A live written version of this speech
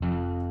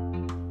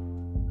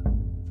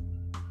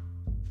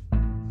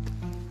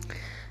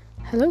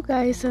Hello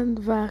guys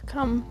and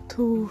welcome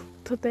to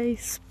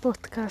today's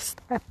podcast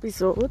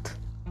episode.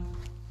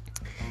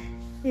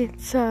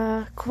 It's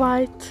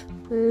quite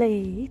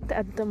late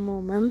at the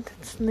moment,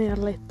 it's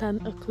nearly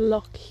 10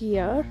 o'clock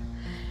here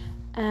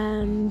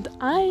and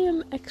I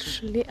am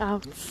actually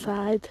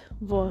outside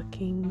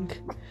walking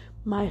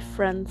my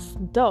friend's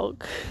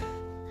dog.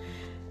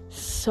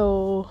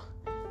 So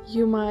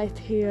you might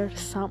hear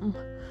some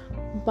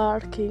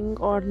barking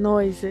or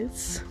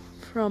noises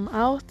from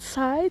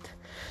outside.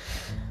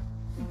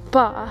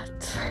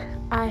 But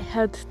I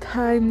had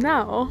time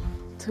now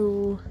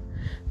to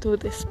do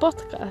this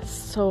podcast,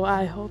 so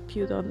I hope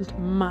you don't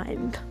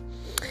mind.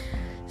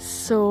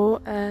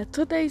 So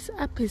today's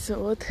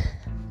episode,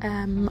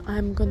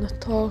 I'm gonna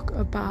talk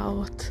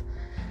about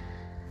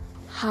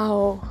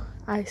how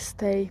I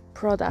stay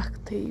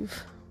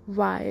productive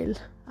while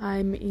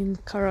I'm in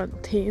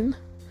quarantine.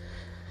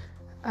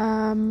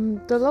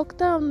 The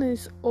lockdown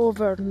is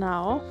over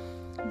now.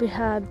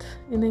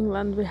 In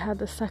England we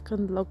had a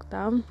second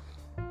lockdown.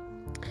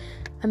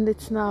 And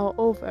it's now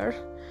over,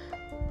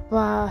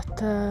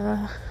 but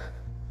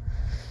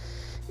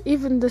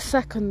even the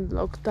second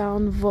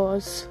lockdown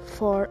was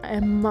for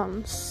a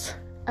month,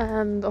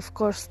 and of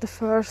course the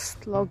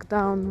first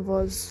lockdown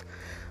was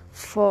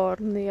for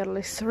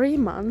nearly 3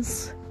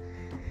 months,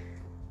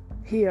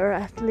 here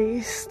at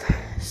least.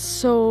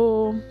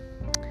 So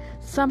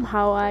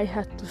somehow I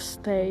had to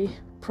stay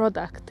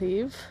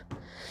productive,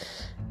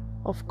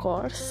 of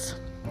course,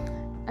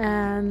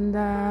 and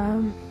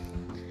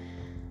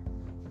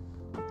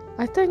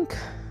I think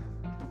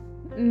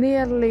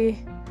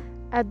nearly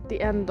at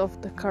the end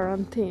of the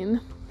quarantine,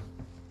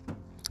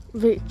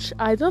 which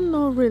I don't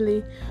know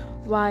really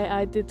why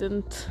I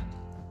didn't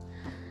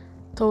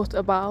thought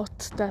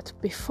about that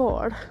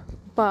before,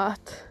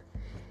 but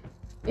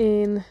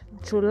in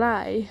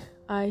July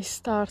I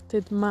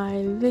started my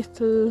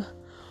little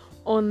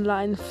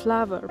online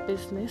flower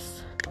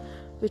business,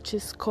 which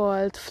is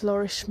called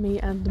Flourish Me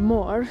and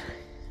More,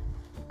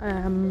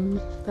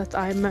 that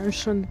I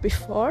mentioned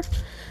before.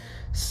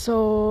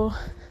 So,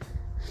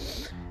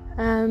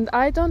 and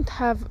I don't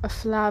have a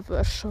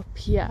flower shop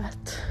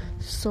yet,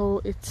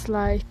 so it's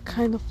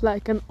kind of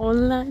like an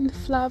online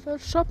flower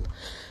shop,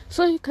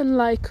 so you can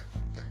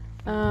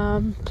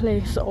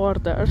place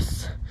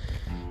orders.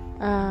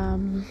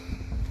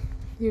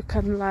 You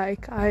can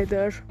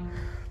either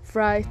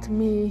write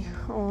me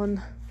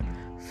on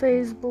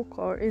Facebook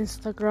or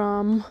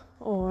Instagram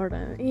or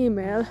an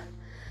email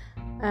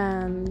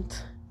and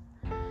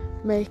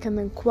make an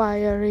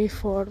inquiry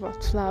for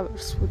what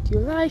flowers would you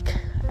like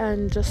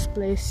and just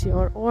place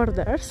your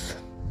orders,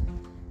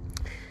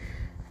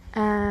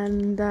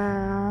 and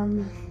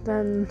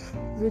then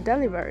we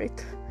deliver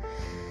it.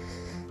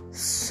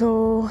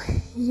 So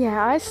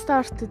yeah, I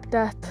started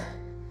that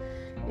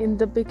in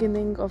the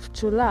beginning of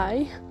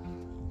July,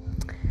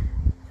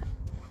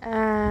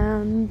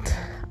 and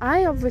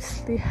I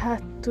obviously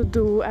had to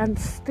do and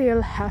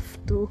still have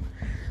to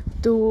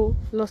do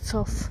lots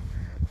of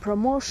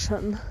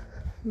promotion,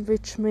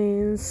 which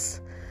means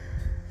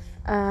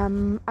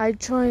I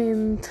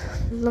joined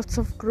lots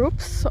of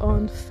groups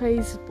on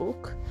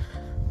Facebook,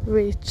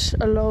 which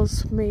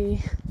allows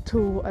me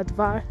to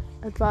advertising.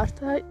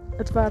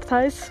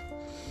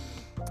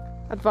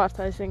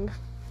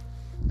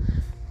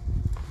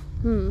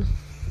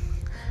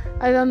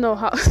 I don't know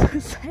how to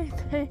say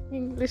the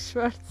English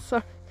word,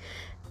 sorry.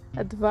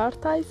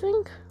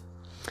 Advertising.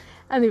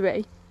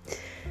 Anyway,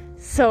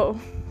 so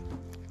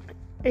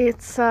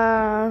it's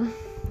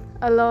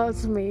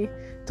allows me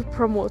to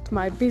promote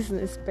my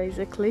business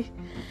basically,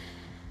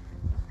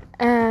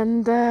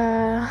 and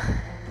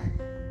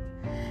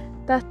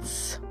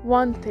that's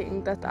one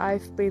thing that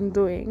I've been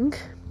doing.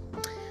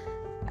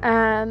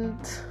 And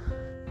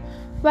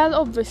well,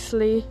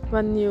 obviously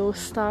when you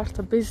start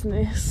a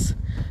business,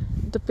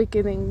 the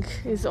beginning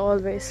is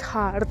always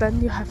hard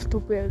and you have to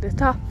build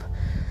it up.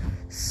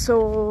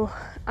 So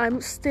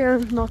I'm still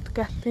not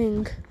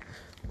getting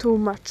too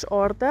much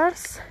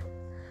orders,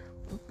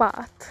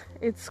 but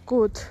it's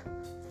good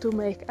to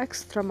make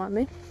extra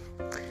money,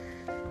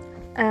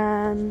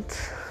 and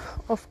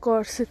of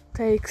course it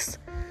takes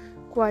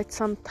quite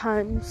some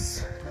time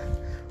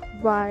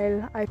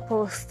while I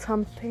post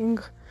something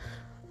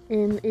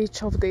in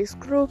each of these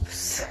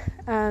groups.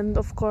 And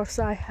of course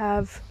I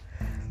have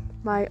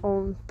my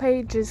own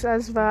pages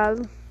as well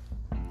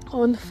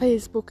on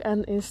Facebook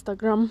and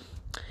Instagram,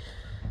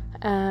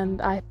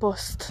 and I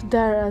post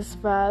there as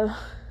well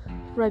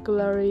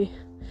regularly.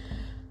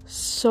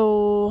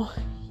 So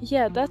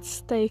yeah,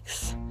 that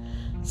takes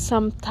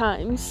some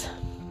time.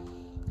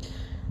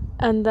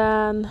 And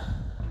then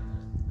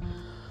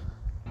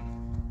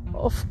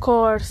of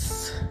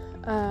course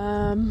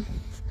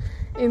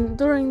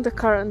during the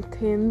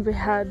quarantine we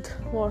had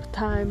more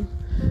time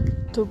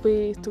to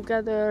be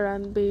together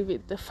and be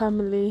with the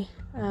family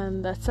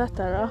and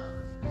etc.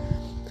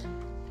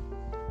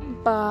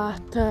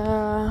 But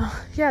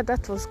yeah,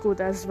 that was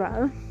good as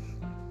well.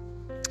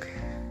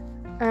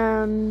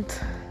 And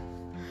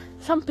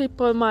some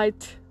people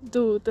might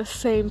do the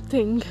same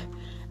thing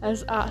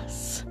as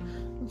us,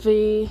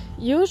 we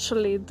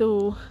usually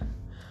do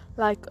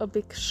like a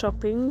big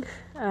shopping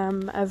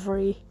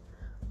every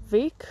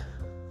week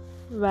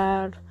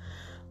where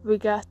we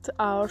get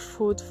our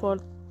food for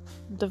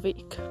the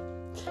week.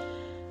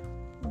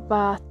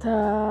 But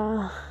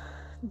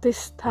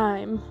this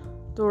time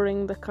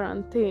during the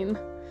quarantine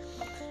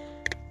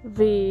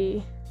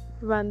we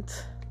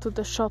went to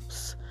the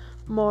shops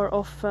more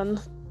often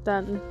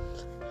than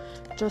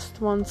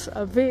just once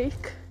a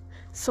week,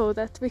 so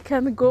that we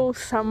can go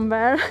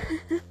somewhere.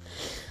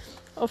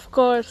 Of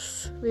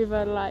course, we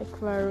were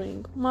like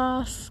wearing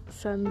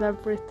masks and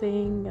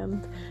everything,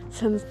 and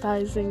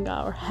sanitizing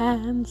our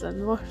hands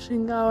and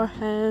washing our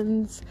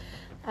hands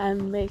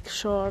and make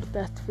sure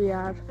that we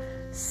are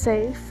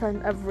safe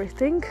and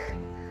everything.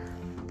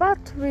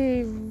 But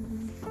we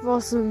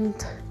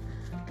wasn't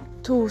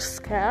too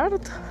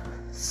scared,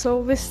 so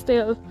we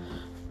still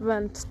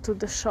went to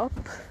the shop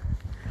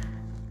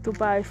to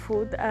buy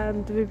food,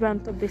 and we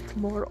went a bit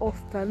more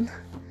often,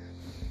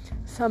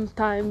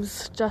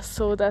 sometimes just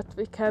so that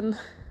we can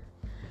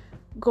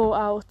go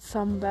out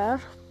somewhere,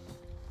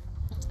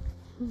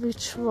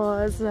 which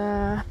was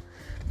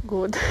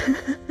good.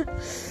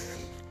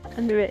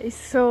 Anyway,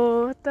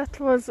 so that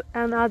was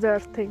another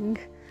thing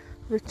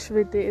which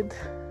we did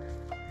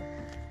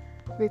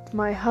with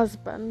my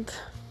husband.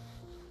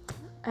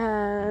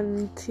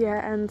 And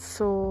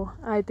so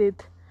I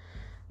did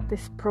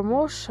this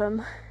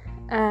promotion,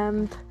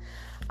 and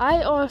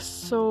I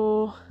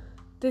also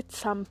did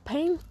some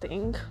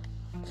painting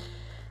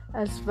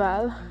as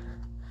well.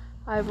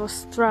 I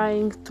was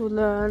trying to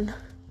learn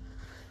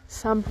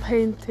some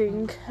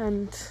painting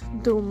and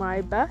do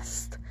my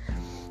best.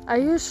 I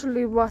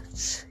usually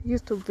watch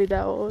YouTube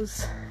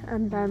videos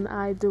and then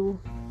I do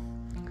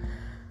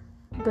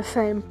the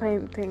same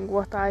painting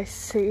what I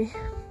see.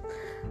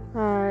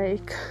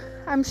 Like,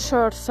 I'm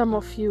sure some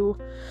of you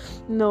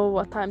know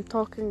what I'm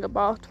talking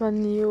about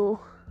when you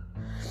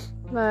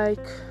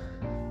like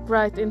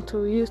write into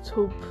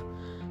YouTube,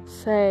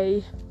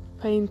 say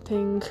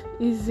painting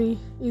easy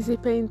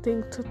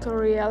painting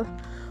tutorial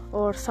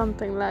or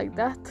something like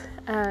that,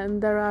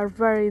 and there are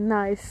very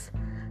nice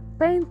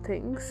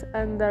paintings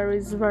and there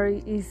is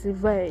very easy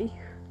way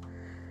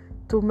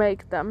to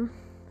make them,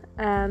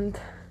 and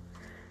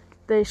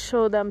they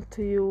show them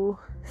to you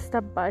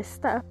step by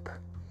step,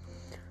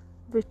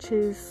 which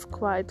is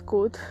quite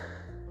good.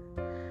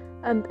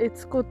 And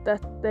it's good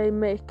that they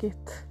make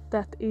it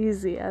that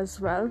easy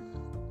as well.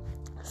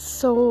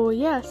 So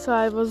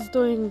I was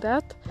doing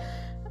that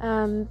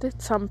and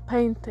did some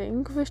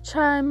painting, which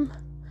I'm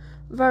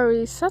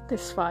very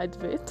satisfied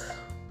with,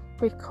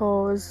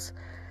 because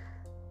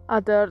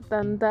other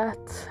than that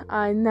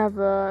I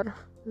never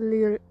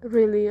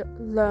really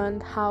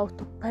learned how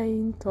to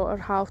paint or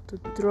how to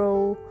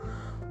draw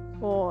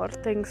or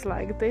things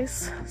like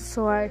this,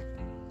 so I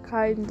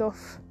kind of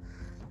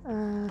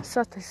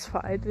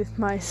satisfied with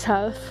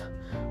myself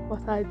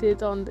what I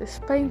did on this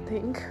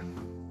painting.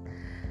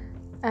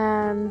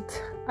 And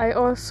I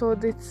also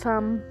did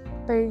some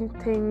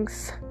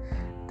paintings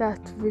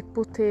that we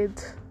put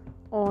it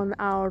on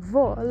our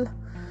wall,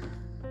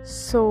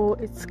 so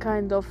it's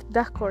kind of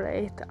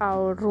decorate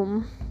our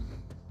room,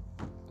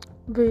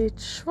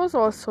 which was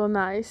also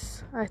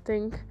nice, I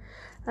think.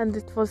 And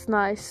it was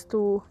nice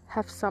to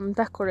have some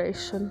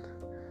decoration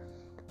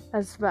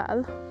as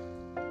well.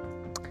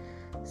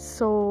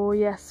 So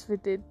yes, we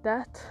did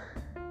that.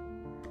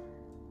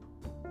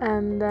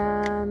 And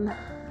then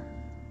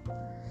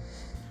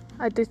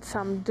I did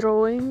some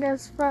drawing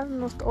as well,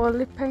 not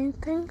only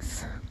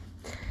paintings.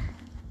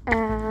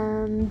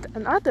 And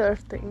another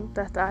thing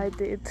that I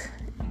did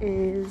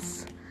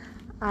is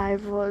I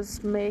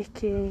was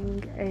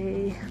making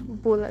a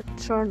bullet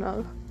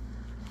journal,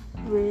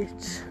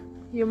 which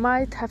you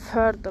might have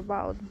heard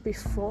about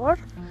before,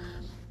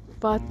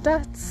 but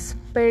that's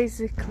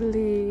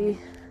basically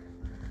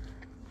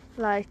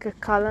like a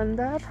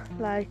calendar,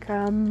 like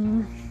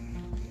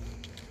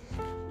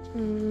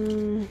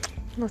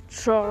not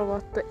sure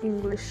what the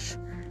English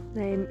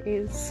name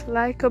is,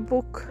 like a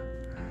book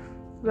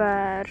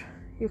where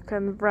you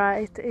can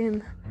write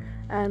in,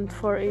 and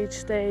for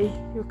each day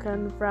you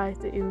can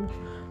write in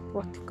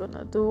what you're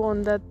gonna do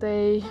on that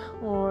day,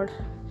 or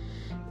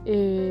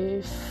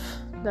if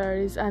there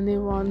is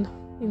anyone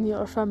in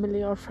your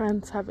family or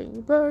friends having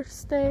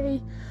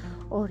birthday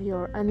or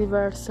your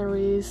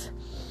anniversaries.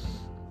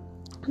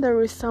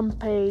 There is some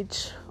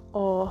page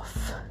of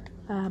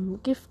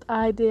gift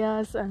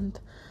ideas and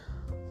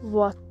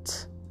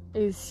what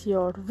is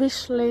your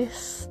wish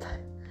list,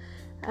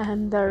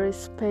 and there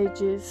is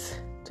pages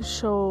to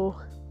show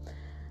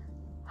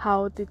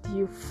how did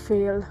you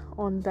feel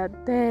on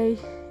that day,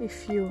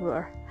 if you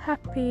were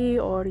happy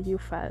or you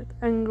felt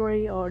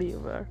angry or you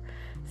were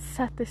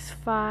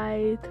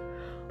satisfied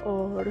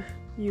or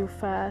you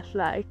felt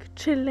like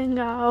chilling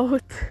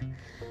out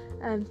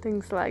and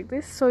things like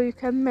this. So you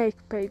can make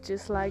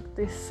pages like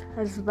this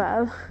as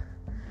well,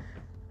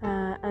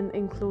 and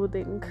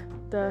including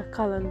the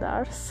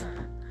calendars,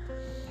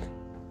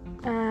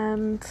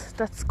 and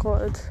that's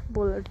called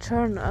bullet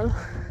journal,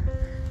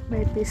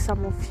 maybe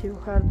some of you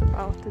heard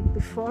about it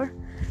before,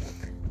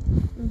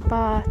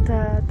 but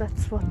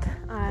that's what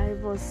I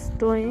was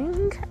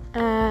doing.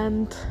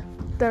 And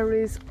there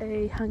is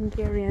a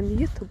Hungarian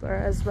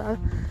YouTuber as well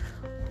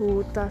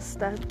who does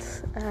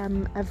that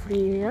every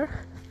year,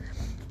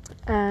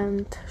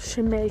 and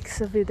she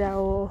makes a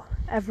video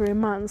every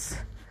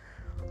month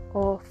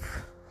of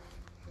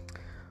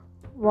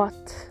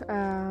what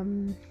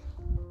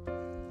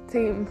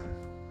theme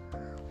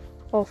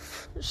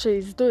of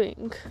she's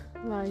doing,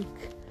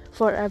 like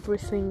for every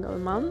single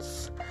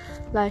month.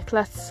 Like,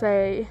 let's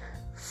say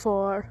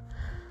for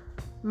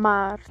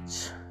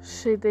March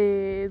she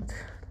did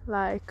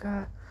like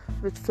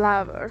with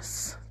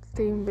flowers,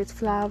 theme with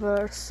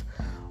flowers,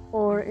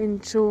 or in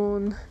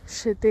June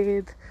she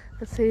did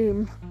a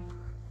theme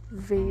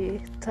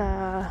with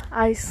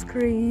ice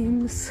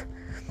creams,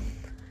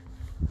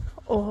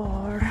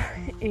 or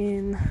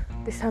in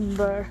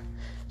December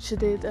she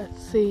did a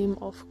theme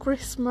of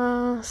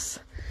Christmas,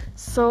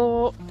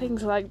 so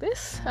things like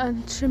this.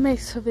 And she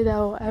makes a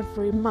video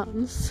every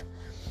month,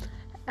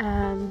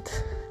 and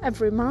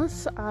every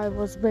month I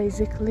was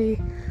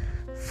basically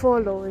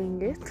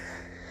following it.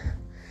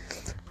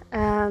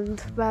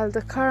 And well,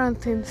 the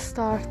quarantine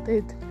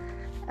started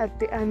at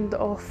the end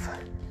of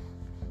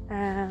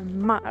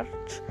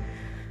March,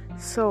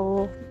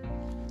 so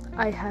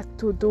I had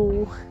to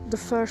do the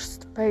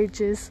first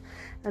pages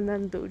and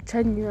then do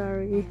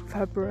January,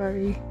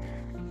 February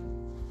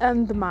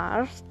and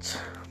March,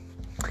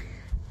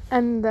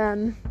 and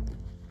then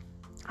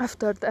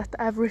after that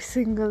every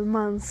single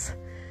month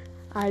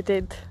I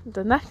did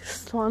the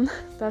next one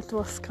that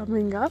was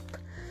coming up.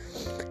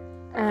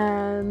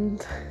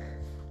 And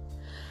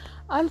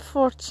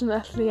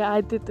unfortunately I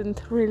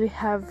didn't really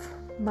have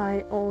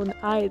my own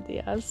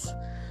ideas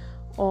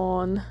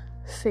on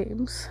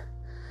themes,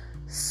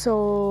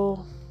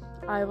 so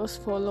I was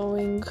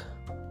following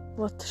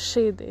what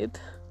she did,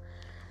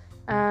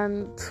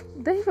 and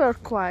they were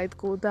quite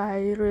good.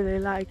 I really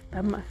liked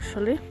them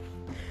actually,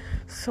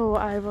 so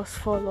I was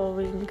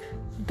following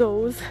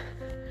those.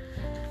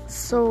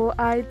 So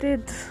I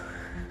did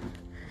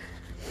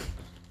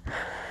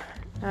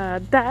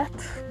that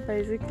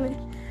basically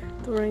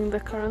during the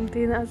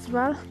quarantine as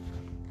well.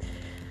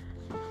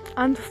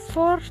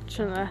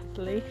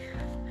 Unfortunately,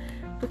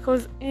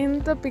 because in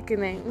the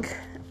beginning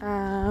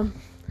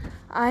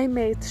I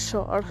made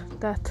sure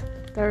that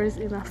there is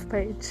enough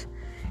page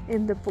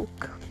in the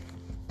book,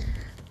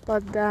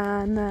 but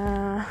then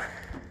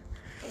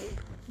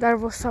there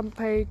was some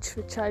page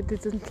which I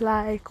didn't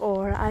like,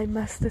 or I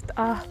messed it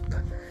up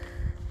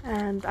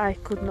and I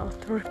could not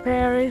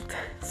repair it,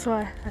 so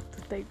I had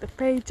to take the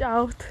page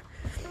out,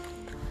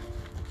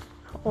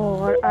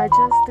 or I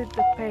just did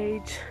the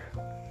page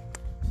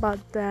but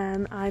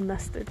then I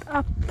messed it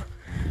up,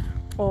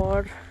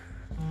 or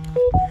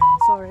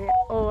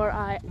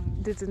I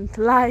didn't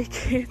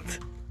like it.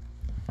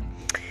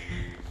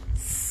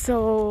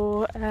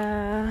 So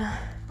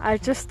I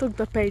just took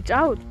the page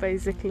out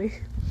basically,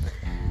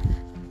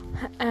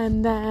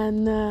 and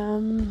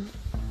then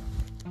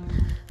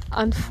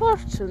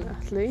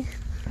unfortunately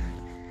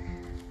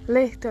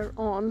later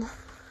on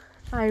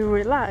I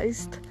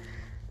realized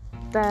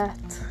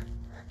that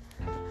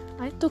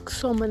I took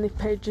so many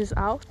pages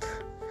out,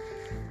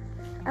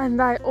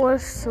 and I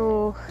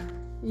also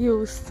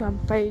used some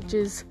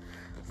pages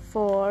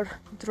for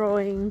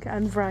drawing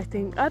and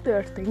writing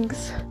other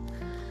things,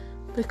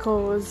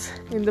 because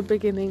in the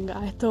beginning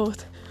I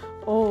thought,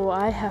 oh,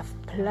 I have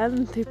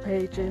plenty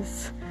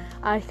pages,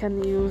 I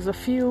can use a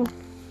few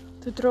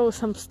to draw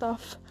some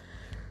stuff.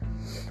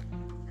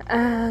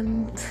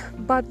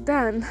 But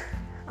then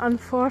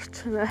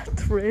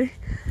unfortunately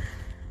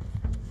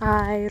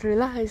I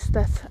realized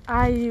that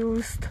I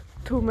used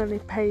too many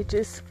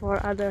pages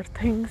for other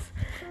things,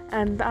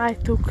 and I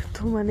took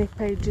too many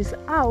pages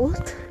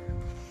out,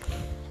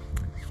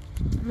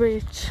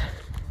 which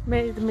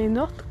made me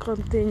not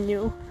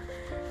continue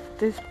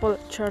this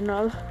bullet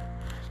journal,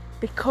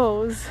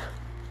 because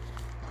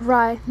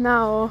right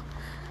now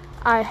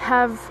I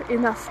have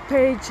enough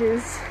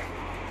pages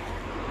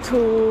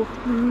to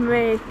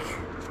make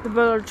the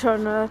bullet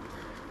journal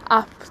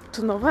up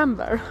to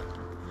November,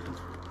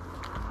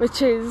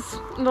 which is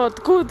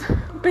not good,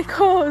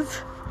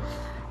 because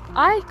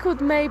I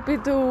could maybe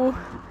do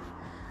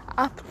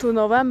up to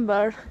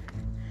November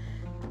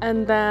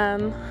and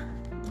then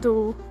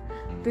do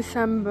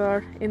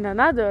December in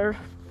another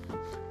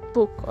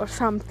book or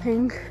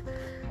something,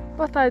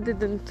 but I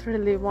didn't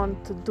really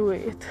want to do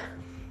it.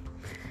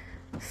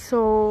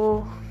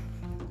 So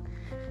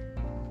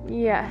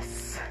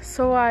yes,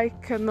 so I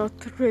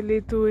cannot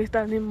really do it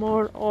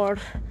anymore, or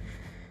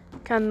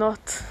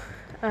cannot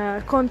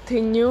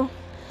continue.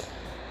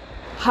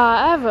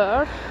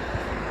 However,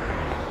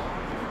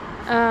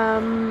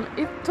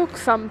 it took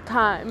some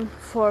time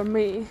for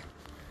me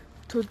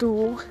to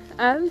do,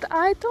 and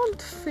I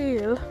don't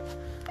feel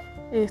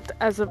it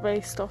as a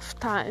waste of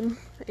time,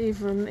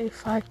 even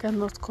if I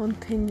cannot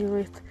continue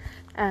it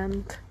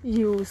and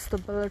use the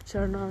bullet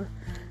journal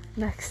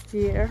next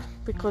year,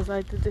 because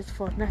I did it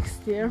for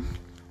next year.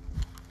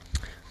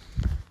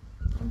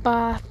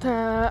 but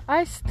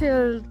I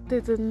still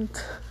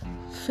didn't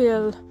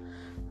feel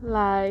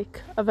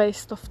like a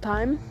waste of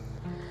time,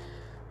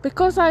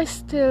 because I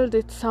still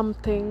did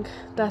something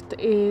that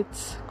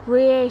is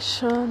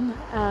creation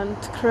and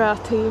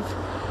creative,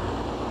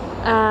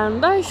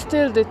 and I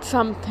still did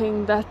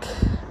something that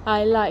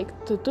I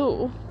like to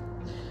do.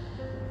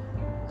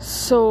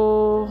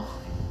 So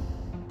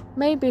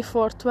maybe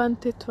for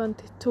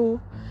 2022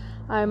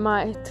 I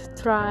might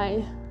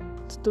try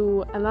to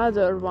do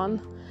another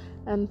one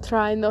and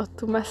try not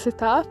to mess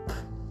it up.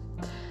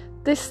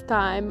 This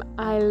time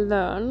I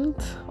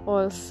learned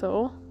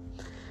also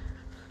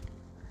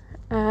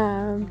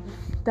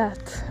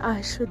that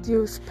I should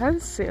use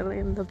pencil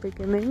in the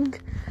beginning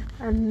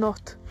and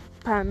not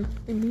pen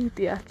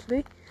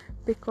immediately,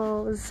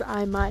 because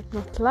I might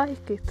not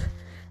like it,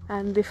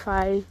 and if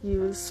I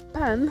use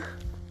pen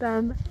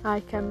then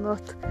I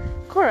cannot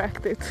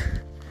correct it.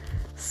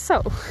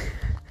 So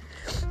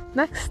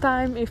next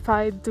time if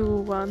I do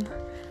one,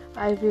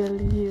 I will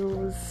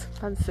use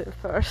pencil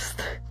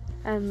first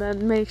and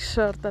then make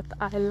sure that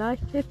I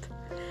like it,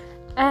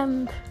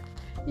 and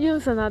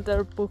use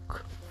another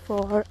book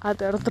for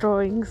other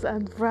drawings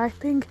and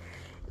writing,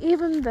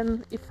 even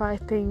then if I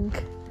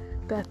think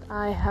that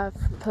I have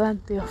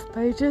plenty of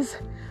pages,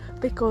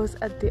 because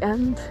at the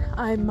end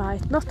I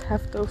might not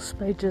have those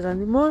pages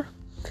anymore.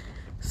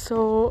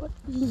 So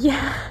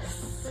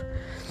yes,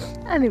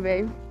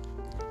 anyway,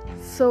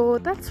 so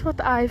that's what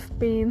I've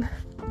been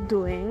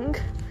doing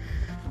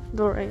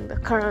during the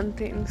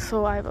quarantine.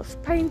 So I was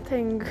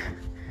painting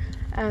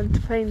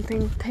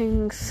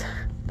things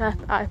that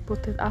I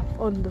put it up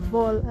on the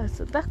wall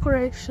as a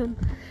decoration,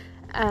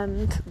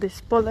 and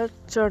this bullet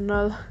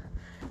journal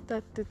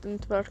that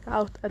didn't work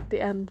out at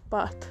the end,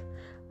 but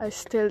I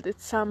still did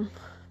some,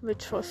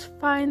 which was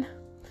fine.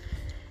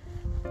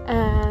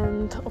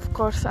 And of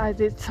course I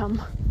did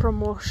some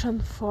promotion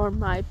for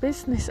my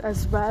business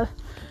as well,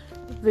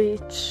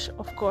 which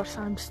of course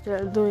I'm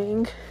still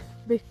doing,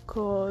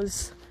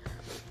 because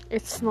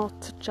it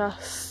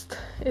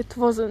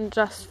wasn't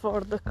just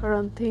for the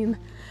quarantine.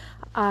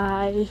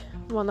 I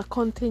want to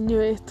continue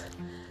it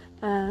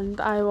and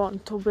I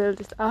want to build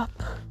it up,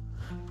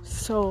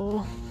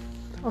 so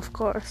of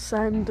course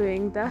I'm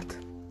doing that.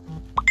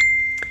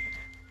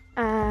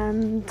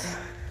 And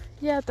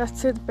yeah,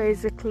 that's it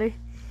basically.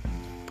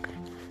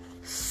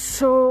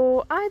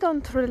 So I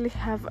don't really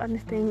have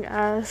anything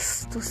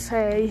else to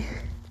say,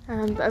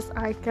 and as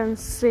I can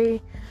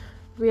see,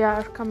 we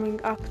are coming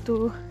up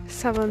to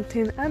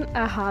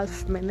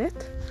 17.5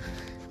 minutes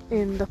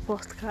in the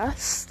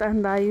podcast,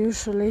 and I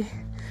usually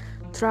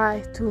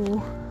try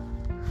to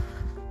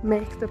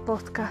make the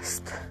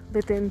podcast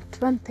within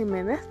 20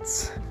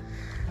 minutes,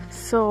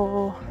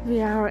 so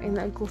we are in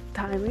a good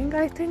timing,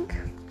 I think.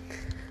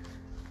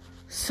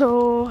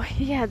 So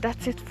yeah,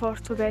 that's it for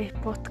today's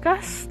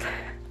podcast.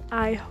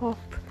 I hope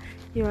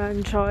you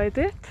enjoyed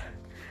it.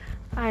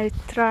 I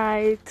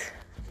tried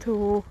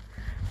to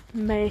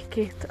make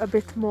it a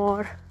bit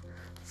more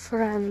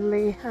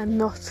friendly and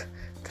not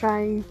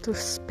trying to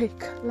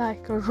speak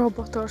like a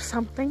robot or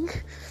something.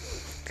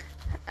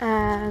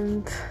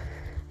 And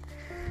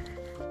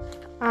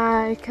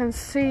I can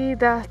see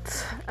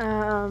that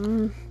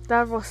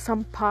there was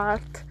some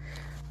part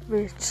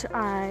which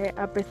I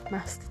a bit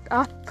messed it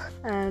up,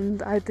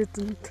 and I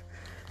didn't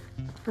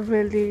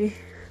really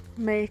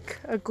make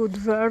a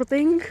good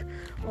wording,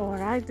 or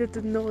I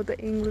didn't know the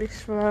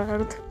English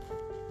word,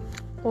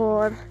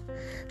 or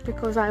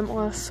because I'm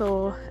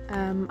also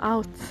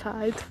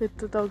outside with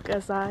the dog,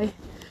 as I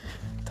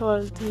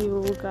told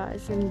you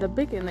guys in the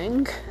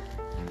beginning.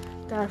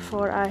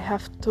 Therefore I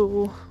have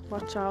to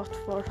watch out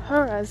for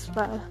her as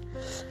well,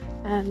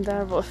 and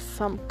there was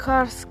some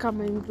cars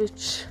coming,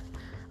 which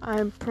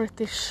I'm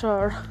pretty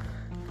sure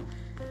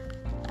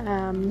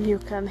you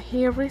can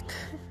hear it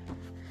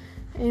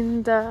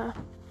in the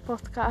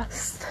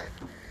podcast.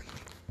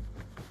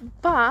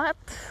 But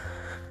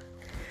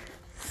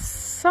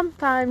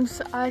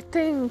sometimes I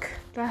think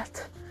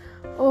that,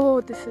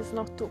 oh, this is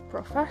not too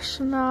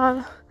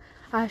professional,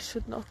 I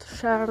should not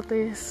share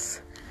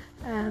this,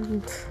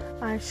 and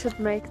I should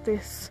make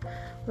this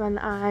when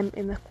I'm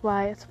in a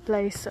quiet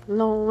place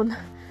alone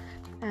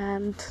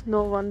and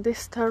no one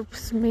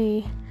disturbs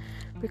me,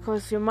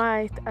 because you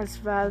might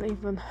as well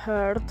even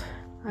heard,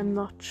 I'm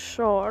not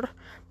sure,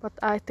 but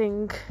I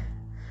think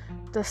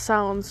the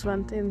sounds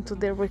went into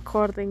the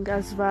recording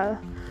as well,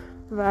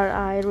 where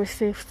I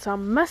received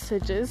some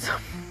messages.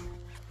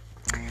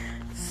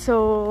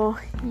 So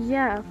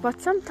yeah,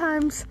 but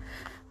sometimes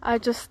I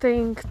just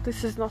think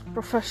this is not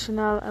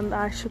professional and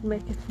I should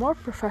make it more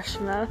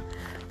professional.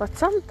 But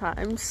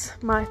sometimes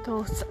my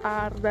thoughts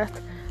are that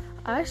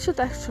I should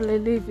actually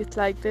leave it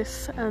like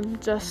this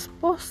and just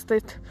post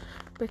it,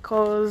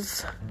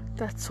 because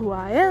that's who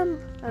I am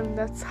and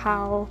that's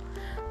how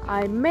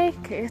I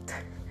make it.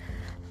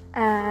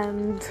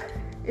 And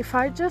if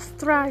I just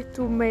try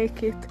to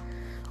make it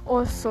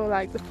also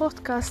like the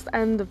podcast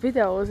and the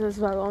videos as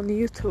well on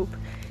YouTube,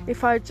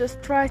 if I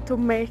just try to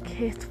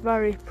make it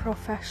very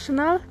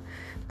professional,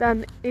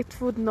 then it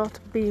would not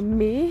be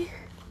me,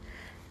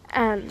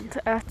 And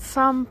at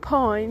some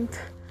point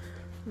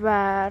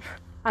where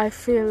I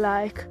feel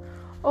like,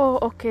 oh,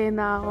 okay,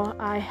 now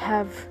I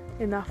have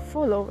enough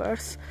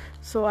followers,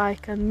 so I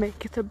can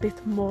make it a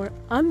bit more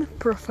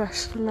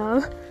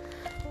unprofessional,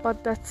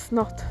 but that's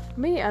not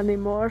me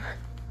anymore.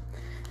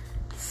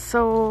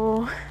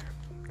 So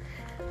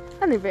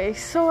anyway,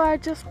 so I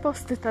just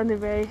post it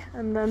anyway,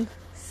 and then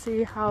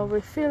see how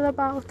we feel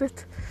about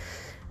it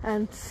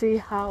and see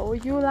how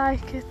you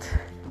like it.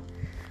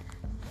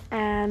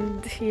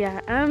 And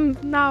yeah,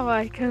 and now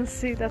I can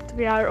see that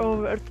we are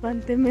over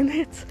 20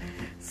 minutes,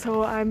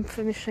 so I'm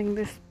finishing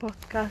this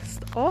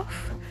podcast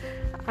off.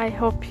 I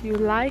hope you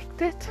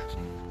liked it.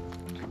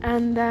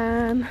 And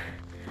then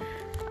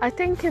I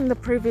think in the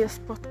previous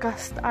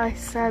podcast I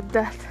said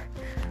that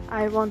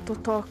I want to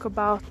talk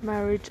about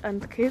marriage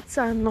and kids.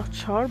 I'm not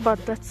sure,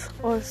 but that's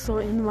also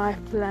in my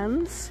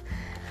plans.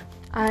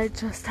 I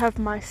just have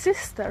my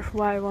sister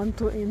who I want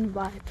to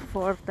invite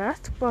for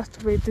that, but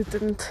we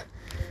didn't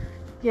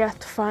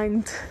yet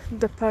find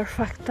the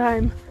perfect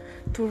time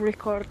to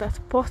record that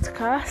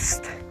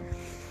podcast.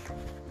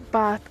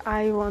 But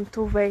I want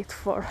to wait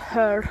for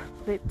her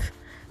with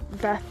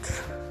that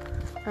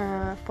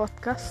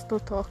podcast to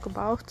talk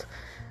about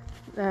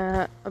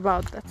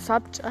that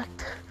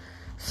subject.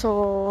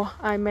 So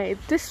I made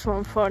this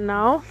one for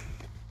now,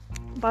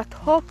 but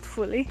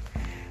hopefully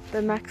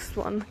the next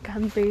one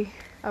can be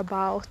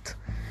about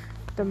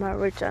the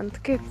marriage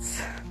and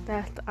kids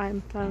that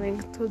I'm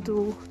planning to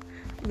do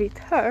with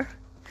her.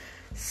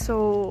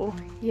 So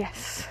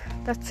yes,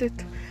 that's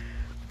it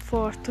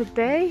for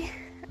today,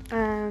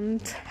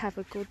 and have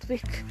a good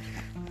week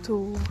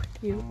to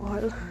you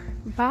all.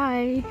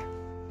 Bye!